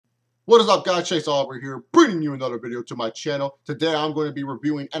What is up, guys? Chase Oliver here, bringing you another video to my channel. Today I'm going to be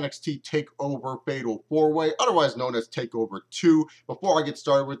reviewing NXT TakeOver Fatal Fourway, otherwise known as TakeOver 2. Before I get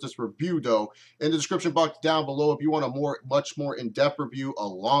started with this review though, in the description box down below, if you want a much more in-depth review, a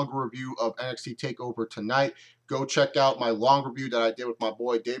longer review of NXT TakeOver tonight, go check out my long review that I did with my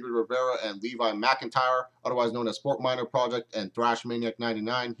boy David Rivera and Levi McIntyre, otherwise known as Sport Minor Project and Thrash Maniac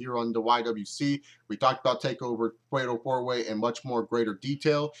 99 here on the YWC. We talked about TakeOver Fatal Fourway in much more greater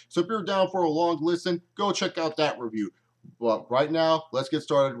detail. So if you're down for a long listen, go check out that review. But right now, let's get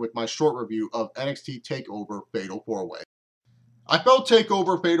started with my short review of NXT TakeOver Fatal Fourway. I felt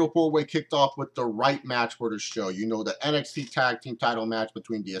TakeOver Fatal Fourway kicked off with the right match for the show. You know, the NXT Tag Team title match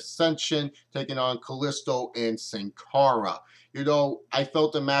between the Ascension taking on Kalisto and Sin Cara. You know, I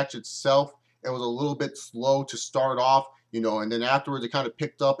felt the match itself, it was a little bit slow to start off, you know, and then afterwards it kind of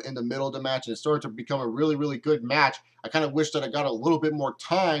picked up in the middle of the match and it started to become a really, really good match. I kind of wish that I got a little bit more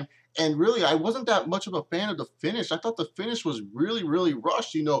time. And really, I wasn't that much of a fan of the finish. I thought the finish was really, really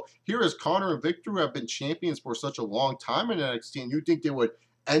rushed. You know, here as Connor and Victor have been champions for such a long time in NXT, and you'd think they would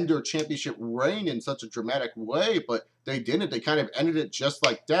end their championship reign in such a dramatic way, but they didn't. They kind of ended it just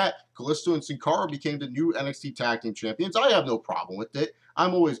like that. Kalisto and Sin Cara became the new NXT Tag Team Champions. I have no problem with it.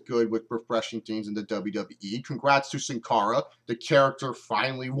 I'm always good with refreshing things in the WWE. Congrats to Sin Cara. The character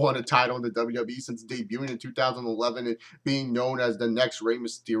finally won a title in the WWE since debuting in 2011 and being known as the next Rey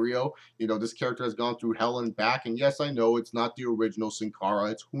Mysterio. You know, this character has gone through hell and back, and yes, I know it's not the original Sin Cara.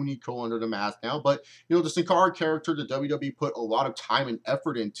 It's Hunico under the mask now, but, you know, the Sin Cara character, the WWE put a lot of time and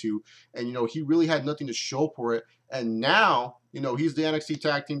effort into, and, you know, he really had nothing to show for it. And now, you know, he's the NXT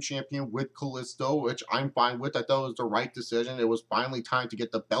Tag Team Champion with Kalisto, which I'm fine with. I thought it was the right decision. It was finally time to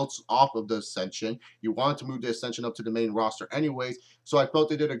get the belts off of the Ascension. You wanted to move the Ascension up to the main roster anyways, so I felt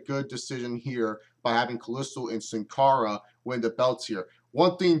they did a good decision here by having Kalisto and Sin Cara win the belts here.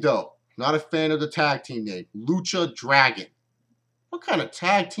 One thing though, not a fan of the tag team name, Lucha Dragon. What kind of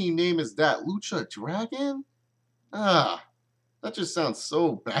tag team name is that? Lucha Dragon? Ah, that just sounds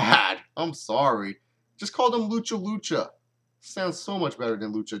so bad. I'm sorry. Just call them Lucha Lucha. Sounds so much better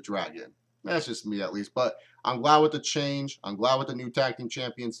than Lucha Dragon. That's just me at least. But I'm glad with the change. I'm glad with the new tag team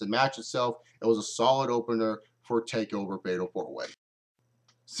champions. The match itself, it was a solid opener for TakeOver Fatal Fourway.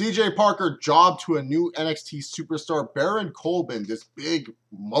 CJ Parker jobbed to a new NXT superstar, Baron Corbin. This big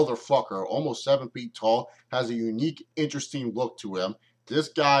motherfucker, almost 7 feet tall, has a unique, interesting look to him. This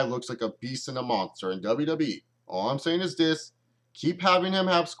guy looks like a beast and a monster in WWE. All I'm saying is this. Keep having him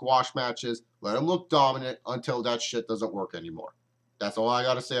have squash matches. Let him look dominant until that shit doesn't work anymore. That's all I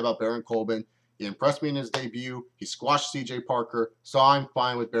got to say about Baron Corbin. He impressed me in his debut. He squashed CJ Parker, so I'm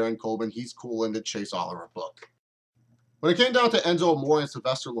fine with Baron Corbin. He's cool in the Chase Oliver book. When it came down to Enzo Amore and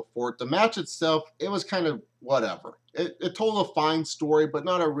Sylvester Lefort, the match itself, it was kind of whatever. It told a fine story, but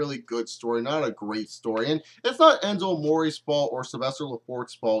not a really good story, not a great story. And it's not Enzo Amore's fault or Sylvester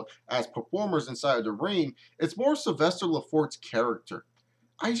Lefort's fault as performers inside of the ring. It's more Sylvester Lefort's character.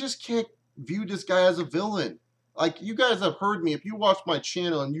 I just can't view this guy as a villain. Like, you guys have heard me. If you watch my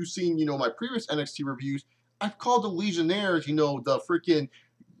channel and you've seen, you know, my previous NXT reviews, I've called the Legionnaires, you know, the freaking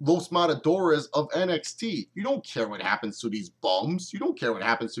Los Matadores of NXT. You don't care what happens to these bums. You don't care what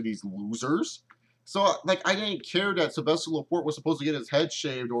happens to these losers. So, like, I didn't care that Sylvester Lefort was supposed to get his head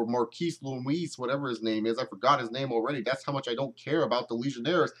shaved, or Marquise Luis, whatever his name is. I forgot his name already. That's how much I don't care about the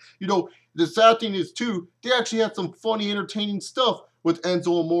Legionnaires. You know, the sad thing is, too, they actually had some funny, entertaining stuff with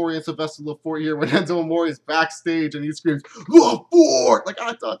Enzo Amore and Sylvester Lefort here when Enzo Amore is backstage and he screams, Lefort! Like,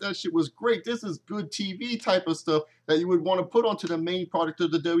 I thought that shit was great. This is good TV type of stuff that you would want to put onto the main product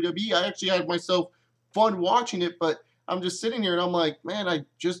of the WWE. I actually had myself fun watching it, but I'm just sitting here and I'm like, man, I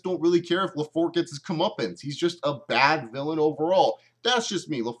just don't really care if Lefort gets his comeuppance. He's just a bad villain overall. That's just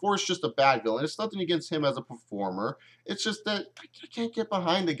me. Lefort's just a bad villain. It's nothing against him as a performer. It's just that I can't get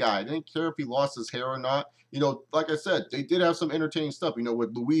behind the guy. I didn't care if he lost his hair or not. You know, like I said, they did have some entertaining stuff, you know,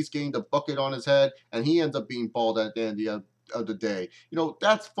 with Luis getting the bucket on his head and he ends up being bald at the end of the day. You know,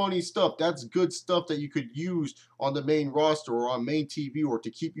 that's funny stuff. That's good stuff that you could use on the main roster or on main TV or to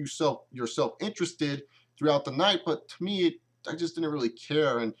keep yourself interested throughout the night. But to me, I just didn't really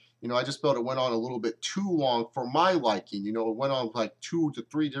care. And, you know, I just felt it went on a little bit too long for my liking. You know, it went on like 2 to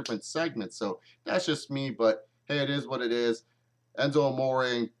 3 different segments. So that's just me. But hey, it is what it is. Enzo Amore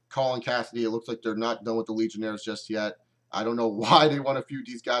and Colin Cassidy, it looks like they're not done with the Legionnaires just yet. I don't know why they want to feud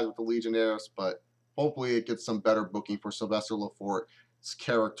these guys with the Legionnaires, but hopefully it gets some better booking for Sylvester Lefort's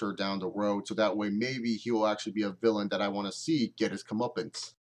character down the road, so that way maybe he will actually be a villain that I want to see get his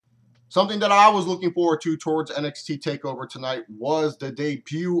comeuppance. Something that I was looking forward to towards NXT TakeOver tonight was the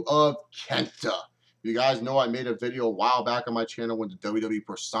debut of KENTA. You guys know I made a video a while back on my channel when the WWE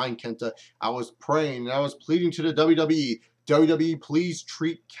first signed Kenta. I was praying and I was pleading to the WWE, please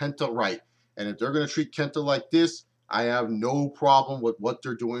treat Kenta right. And if they're going to treat Kenta like this, I have no problem with what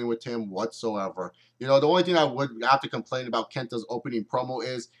they're doing with him whatsoever. You know, the only thing I would have to complain about Kenta's opening promo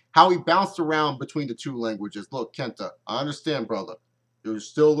is how he bounced around between the two languages. Look, Kenta, I understand, brother. You're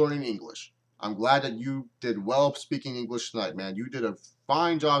still learning English. I'm glad that you did well speaking English tonight, man. You did a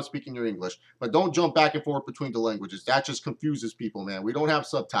fine job speaking your English, but don't jump back and forth between the languages. That just confuses people, man. We don't have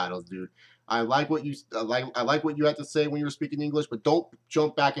subtitles, dude. I like what you like what you had to say when you were speaking English, but don't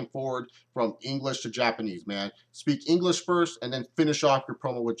jump back and forward from English to Japanese, man. Speak English first and then finish off your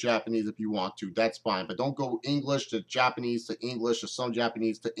promo with Japanese if you want to. That's fine, but don't go English to Japanese to English to some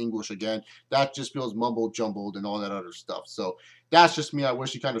Japanese to English again. That just feels mumbled jumbled and all that other stuff. So that's just me. I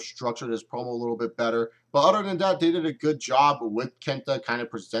wish he kind of structured his promo a little bit better. But other than that, they did a good job with Kenta kind of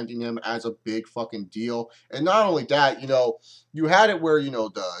presenting him as a big fucking deal. And not only that, you know, you had it where, you know,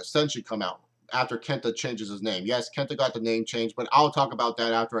 the Ascension come out after Kenta changes his name. Yes, Kenta got the name changed, but I'll talk about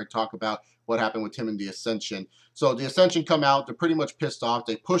that after I talk about what happened with him and the Ascension. So the Ascension come out. They're pretty much pissed off.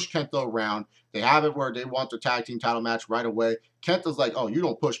 They push Kenta around. They have it where they want their tag team title match right away. Kenta's like, oh, you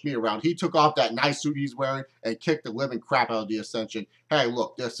don't push me around. He took off that nice suit he's wearing and kicked the living crap out of the Ascension. Hey,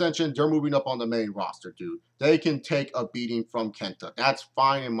 look, the Ascension, they're moving up on the main roster, dude. They can take a beating from Kenta. That's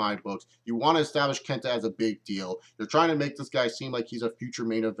fine in my books. You want to establish Kenta as a big deal. You're trying to make this guy seem like he's a future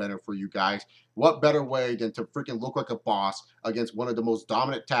main eventer for you guys. What better way than to freaking look like a boss against one of the most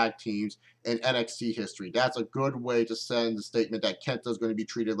dominant tag teams in NXT history? That's a good way to send the statement that Kenta is going to be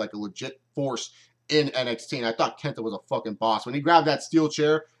treated like a legit force in NXT. And I thought Kenta was a fucking boss. When he grabbed that steel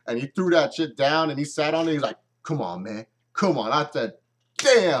chair and he threw that shit down and he sat on it, he's like, come on, man. Come on. I said,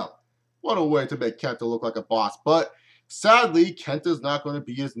 damn. What a way to make Kenta look like a boss. But sadly, Kenta's not going to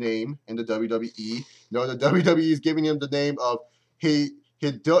be his name in the WWE. No, the WWE is giving him the name of Hideo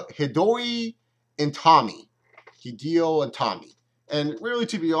Intami. Hideo Intami. And really,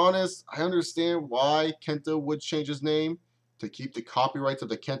 to be honest, I understand why Kenta would change his name, to keep the copyrights of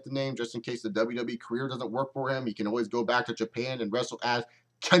the Kenta name, just in case the WWE career doesn't work for him. He can always go back to Japan and wrestle as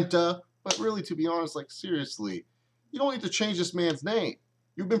Kenta. But really, to be honest, like, seriously, you don't need to change this man's name.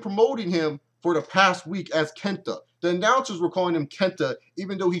 You've been promoting him for the past week as Kenta. The announcers were calling him Kenta,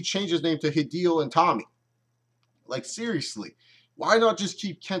 even though he changed his name to Hideo Intami. Like, seriously. Why not just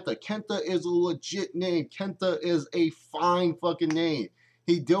keep Kenta? Kenta is a legit name. Kenta is a fine fucking name.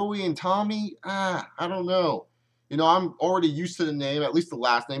 Hideo Intami? I don't know. You know, I'm already used to the name, at least the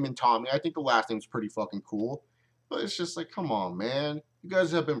last name, Intami. I think the last name's pretty fucking cool. But it's just like, come on, man. You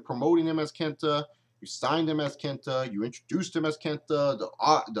guys have been promoting him as Kenta. You signed him as Kenta. You introduced him as Kenta.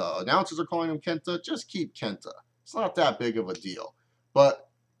 The announcers are calling him Kenta. Just keep Kenta. It's not that big of a deal. But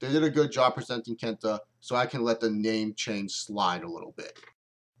they did a good job presenting Kenta, so I can let the name change slide a little bit.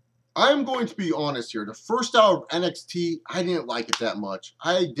 I'm going to be honest here. The first hour of NXT, I didn't like it that much.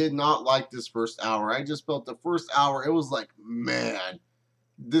 I did not like this first hour. I just felt the first hour, it was like, man,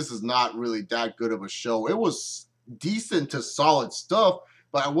 this is not really that good of a show. It was decent to solid stuff,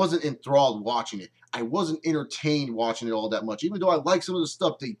 but I wasn't enthralled watching it. I wasn't entertained watching it all that much. Even though I liked some of the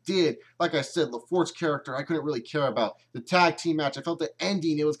stuff they did, like I said, LaForte's character, I couldn't really care about. The tag team match, I felt the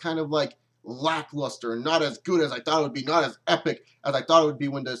ending, it was kind of like lackluster and not as good as I thought it would be, not as epic as I thought it would be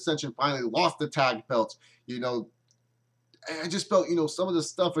when the Ascension finally lost the tag belts. You know, I just felt, you know, some of the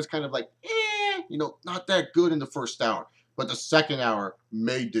stuff was kind of like, you know, not that good in the first hour. But the second hour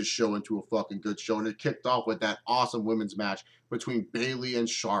made this show into a fucking good show, and it kicked off with that awesome women's match between Bayley and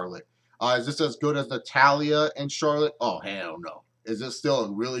Charlotte. Is this as good as Natalya and Charlotte? Oh, hell no. Is this still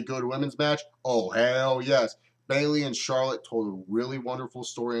a really good women's match? Oh, hell yes. Bayley and Charlotte told a really wonderful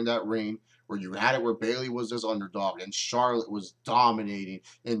story in that ring, where you had it where Bayley was this underdog and Charlotte was dominating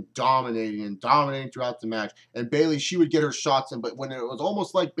and dominating and dominating throughout the match. And Bayley, she would get her shots in, but when it was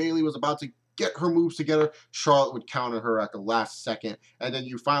almost like Bayley was about to get her moves together, Charlotte would counter her at the last second. And then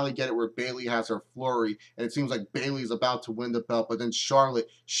you finally get it where Bayley has her flurry, and it seems like Bayley's about to win the belt, but then Charlotte,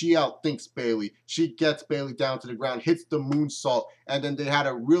 she outthinks Bayley. She gets Bayley down to the ground, hits the moonsault, and then they had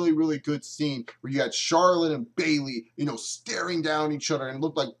a really, really good scene where you had Charlotte and Bayley, you know, staring down each other, and it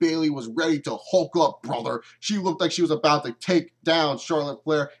looked like Bayley was ready to Hulk up, brother. She looked like she was about to take down Charlotte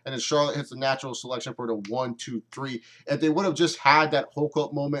Flair, and then Charlotte hits the natural selection for the 1, 2, 3. If they would have just had that Hulk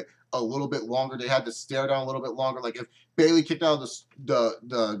up moment a little bit longer, they had to stare down a little bit longer. Like if Bayley kicked out of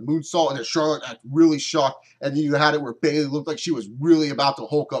the moonsault and then Charlotte got really shocked, and then you had it where Bayley looked like she was really about to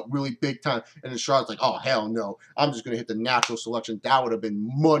Hulk up really big time, and then Charlotte's like, oh hell no, I'm just gonna hit the natural selection. That would have been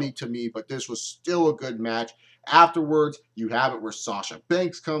money to me, but this was still a good match. Afterwards, you have it where Sasha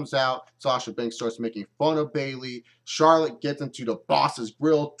Banks comes out. Sasha Banks starts making fun of Bayley. Charlotte gets into the boss's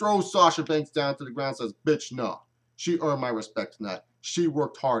grill, throws Sasha Banks down to the ground, says, bitch, no. She earned my respect tonight. She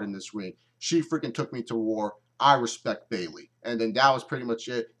worked hard in this ring. She freaking took me to war. I respect Bayley. And then that was pretty much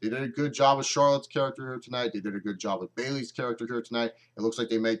it. They did a good job with Charlotte's character here tonight. They did a good job with Bayley's character here tonight. It looks like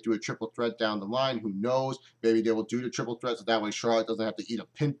they may do a triple threat down the line. Who knows? Maybe they will do the triple threat so that way Charlotte doesn't have to eat a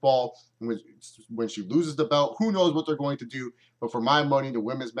pinfall when she loses the belt. Who knows what they're going to do? But for my money, the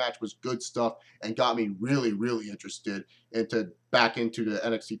women's match was good stuff and got me really, really interested back into the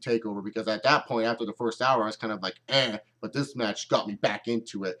NXT TakeOver, because at that point, after the first hour, I was kind of like, but this match got me back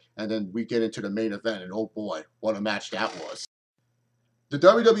into it. And then we get into the main event, and oh boy, what a match that was. The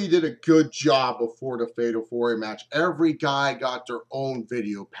WWE did a good job before the Fatal Fourway match. Every guy got their own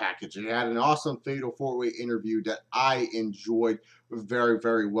video package. They had an awesome Fatal Fourway interview that I enjoyed very,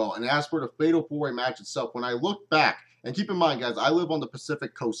 very well. And as for the Fatal Fourway match itself, when I look back, and keep in mind, guys, I live on the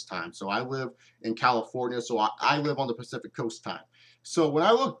Pacific Coast time. So I live in California, so I live on the Pacific Coast time. So when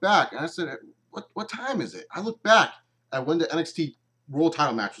I look back, and I said, what time is it? I look back at when the NXT World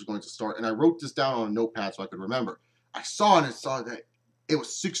Title match was going to start, and I wrote this down on a notepad so I could remember. I saw it and saw that it was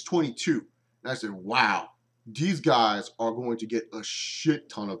 6:22. And I said, wow, these guys are going to get a shit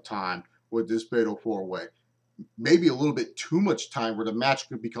ton of time with this Fatal Four-Way. Maybe a little bit too much time where the match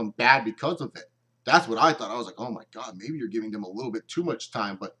could become bad because of it. That's what I thought. I was like, oh my God, maybe you're giving them a little bit too much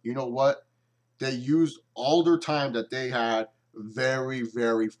time. But you know what? They used all their time that they had very,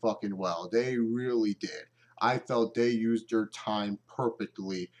 very fucking well. They really did. I felt they used their time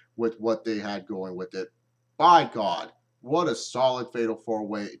perfectly with what they had going with it. By God, what a solid Fatal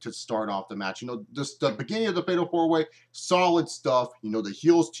Four-Way to start off the match. You know, just the beginning of the Fatal Four-Way, solid stuff. You know, the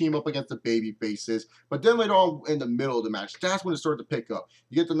heels team up against the baby faces. But then later on in the middle of the match, that's when it started to pick up.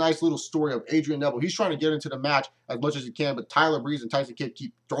 You get the nice little story of Adrian Neville. He's trying to get into the match as much as he can, but Tyler Breeze and Tyson Kidd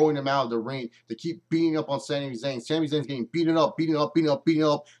keep throwing him out of the ring. They keep beating up on Sami Zayn. Sami Zayn's getting beaten up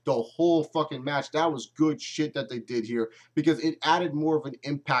the whole fucking match. That was good shit that they did here, because it added more of an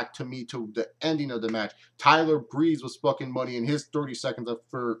impact to me to the ending of the match. Tyler Breeze was fucking money in his 30 seconds of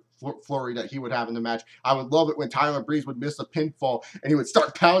flurry that he would have in the match. I would love it when Tyler Breeze would miss a pinfall and he would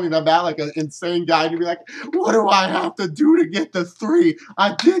start pounding them out like an insane guy, and he'd be like, what do I have to do to get the 3?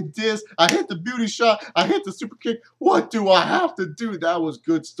 I did this. I hit the beauty shot. I hit the super kick. What do I have to do? That was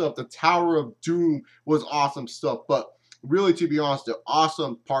good stuff. The Tower of Doom was awesome stuff. But really, to be honest, the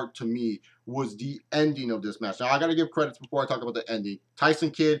awesome part to me was the ending of this match. Now, I got to give credits before I talk about the ending. Tyson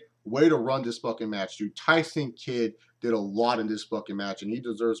Kidd, way to run this fucking match, dude. Tyson Kidd did a lot in this fucking match, and he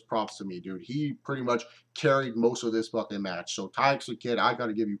deserves props to me, dude. He pretty much carried most of this fucking match. So, Tyson Kidd, I got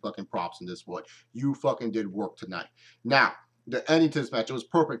to give you fucking props in this one. You fucking did work tonight. Now, the ending to this match, it was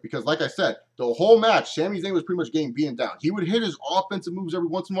perfect because, like I said, the whole match, Sami Zayn was pretty much getting beaten down. He would hit his offensive moves every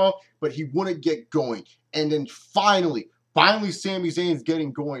once in a while, but he wouldn't get going. And then finally, Sami Zayn's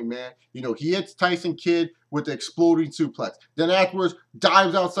getting going, man. You know, he hits Tyson Kidd with the exploding suplex. Then afterwards,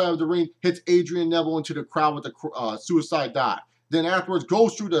 dives outside of the ring, hits Adrian Neville into the crowd with the suicide dive. Then afterwards,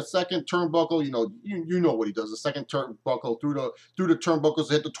 goes through the second turnbuckle. You know what he does. The second turnbuckle through the turnbuckles,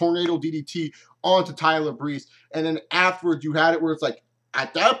 hit the tornado DDT onto Tyler Breeze. And then afterwards, you had it where it's like,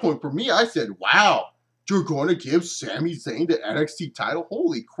 at that point, for me, I said, wow, you're going to give Sami Zayn the NXT title?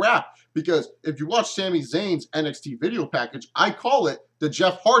 Holy crap. Because if you watch Sami Zayn's NXT video package, I call it the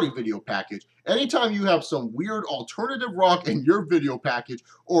Jeff Hardy video package. Anytime you have some weird alternative rock in your video package,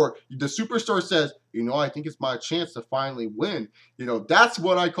 or the superstar says, you know, I think it's my chance to finally win, you know, that's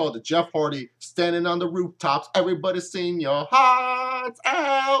what I call the Jeff Hardy standing on the rooftops, everybody sing your hearts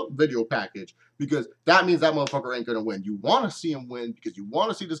out video package. Because that means that motherfucker ain't going to win. You want to see him win because you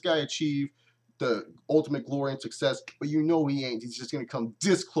want to see this guy achieve the ultimate glory and success, but you know he ain't. He's just going to come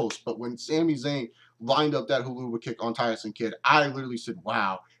this close. But when Sami Zayn lined up that hula kick on Tyson Kidd, I literally said,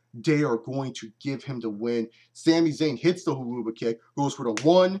 wow, they are going to give him the win. Sami Zayn hits the hula kick, goes for the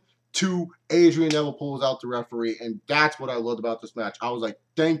 1, 2, Adrian Neville pulls out the referee, and that's what I loved about this match. I was like,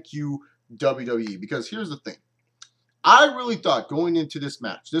 thank you, WWE, because here's the thing. I really thought going into this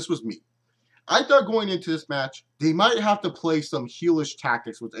match, this was me, I thought going into this match, they might have to play some heelish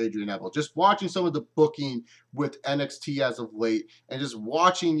tactics with Adrian Neville. Just watching some of the booking with NXT as of late, and just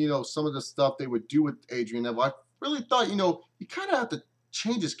watching, you know, some of the stuff they would do with Adrian Neville, I really thought, you know, you kind of have to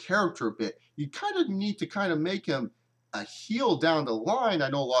change his character a bit. You kind of need to kind of make him a heel down the line. I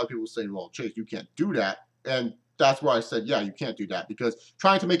know a lot of people say, well, Chase, you can't do that. And that's where I said, yeah, you can't do that, because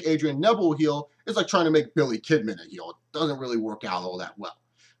trying to make Adrian Neville a heel is like trying to make Billy Kidman a heel. It doesn't really work out all that well.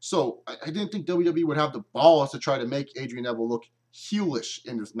 So I didn't think WWE would have the balls to try to make Adrian Neville look heelish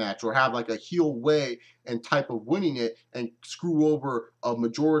in this match or have like a heel way and type of winning it and screw over a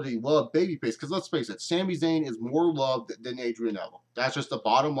majority loved babyface. Because let's face it, Sami Zayn is more loved than Adrian Neville. That's just the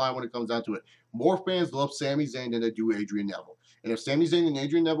bottom line when it comes down to it. More fans love Sami Zayn than they do Adrian Neville. And if Sami Zayn and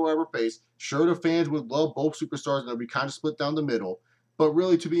Adrian Neville ever face, sure, the fans would love both superstars and they'll be kind of split down the middle. But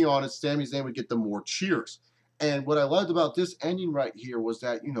really, to be honest, Sami Zayn would get the more cheers. And what I loved about this ending right here was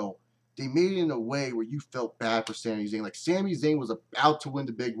that, you know, they made it in a way where you felt bad for Sami Zayn. Like, Sami Zayn was about to win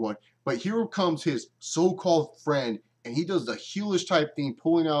the big one, but here comes his so-called friend, and he does the heelish type thing,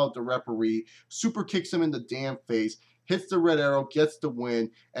 pulling out the referee, super kicks him in the damn face, hits the red arrow, gets the win,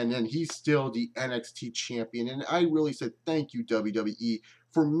 and then he's still the NXT champion. And I really said, thank you, WWE,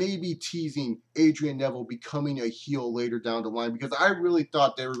 for maybe teasing Adrian Neville becoming a heel later down the line, because I really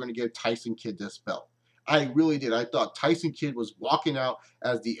thought they were going to give Tyson Kidd this belt. I really did. I thought Tyson Kidd was walking out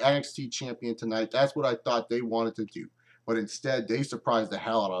as the NXT champion tonight. That's what I thought they wanted to do. But instead, they surprised the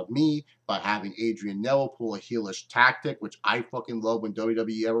hell out of me by having Adrian Neville pull a heelish tactic, which I fucking love when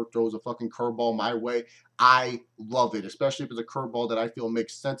WWE ever throws a fucking curveball my way. I love it, especially if it's a curveball that I feel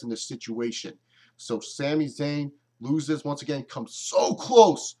makes sense in this situation. So Sami Zayn loses once again, comes so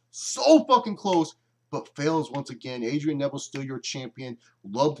close, so fucking close, but fails once again. Adrian Neville's still your champion.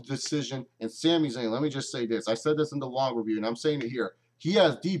 Love the decision. And Sami Zayn, let me just say this. I said this in the long review, and I'm saying it here. He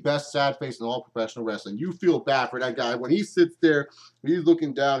has the best sad face in all professional wrestling. You feel bad for that guy. When he sits there, he's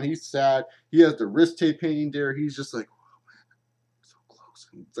looking down, he's sad. He has the wrist tape hanging there. He's just like, oh, man, so close.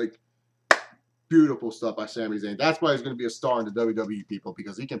 And it's like, beautiful stuff by Sami Zayn. That's why he's going to be a star in the WWE, people,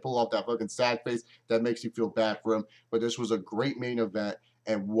 because he can pull off that fucking sad face that makes you feel bad for him. But this was a great main event,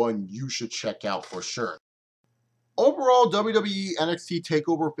 and one you should check out for sure. Overall, WWE NXT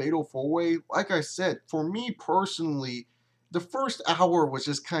TakeOver Fatal Fourway, like I said, for me personally, the first hour was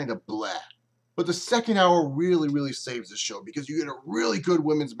just kind of blah. But the second hour really, really saves the show because you get a really good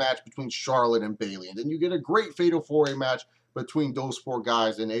women's match between Charlotte and Bayley. And then you get a great Fatal Four-Way match between those four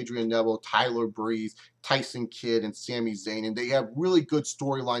guys and Adrian Neville, Tyler Breeze, Tyson Kidd, and Sami Zayn. And they have really good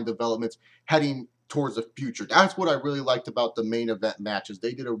storyline developments heading towards the future. That's what I really liked about the main event matches.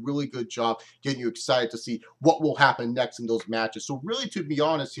 They did a really good job getting you excited to see what will happen next in those matches. So really, to be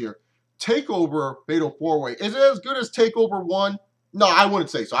honest here, TakeOver Fatal Four-Way, is it as good as TakeOver 1? No, I wouldn't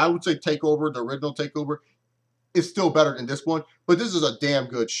say so. I would say TakeOver, the original TakeOver, is still better than this one, but this is a damn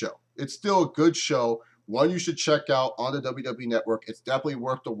good show. It's still a good show. One you should check out on the WWE Network. It's definitely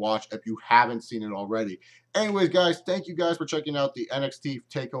worth the watch if you haven't seen it already. Anyways, guys, thank you guys for checking out the NXT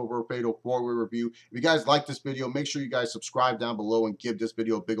TakeOver Fatal Four-Way review. If you guys like this video, make sure you guys subscribe down below and give this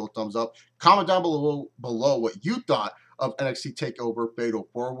video a big old thumbs up. Comment down below what you thought of NXT TakeOver Fatal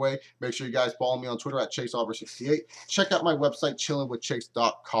Four-Way. Make sure you guys follow me on Twitter at ChaseOver68. Check out my website,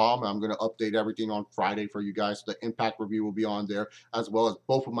 chillinwithchase.com. I'm going to update everything on Friday for you guys. The Impact review will be on there, as well as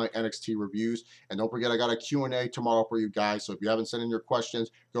both of my NXT reviews. And don't forget, I got a Q&A tomorrow for you guys. So if you haven't sent in your questions,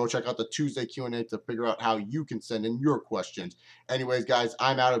 go check out the Tuesday Q&A to figure out how you can send in your questions. Anyways, guys,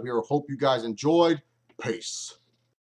 I'm out of here. Hope you guys enjoyed. Peace.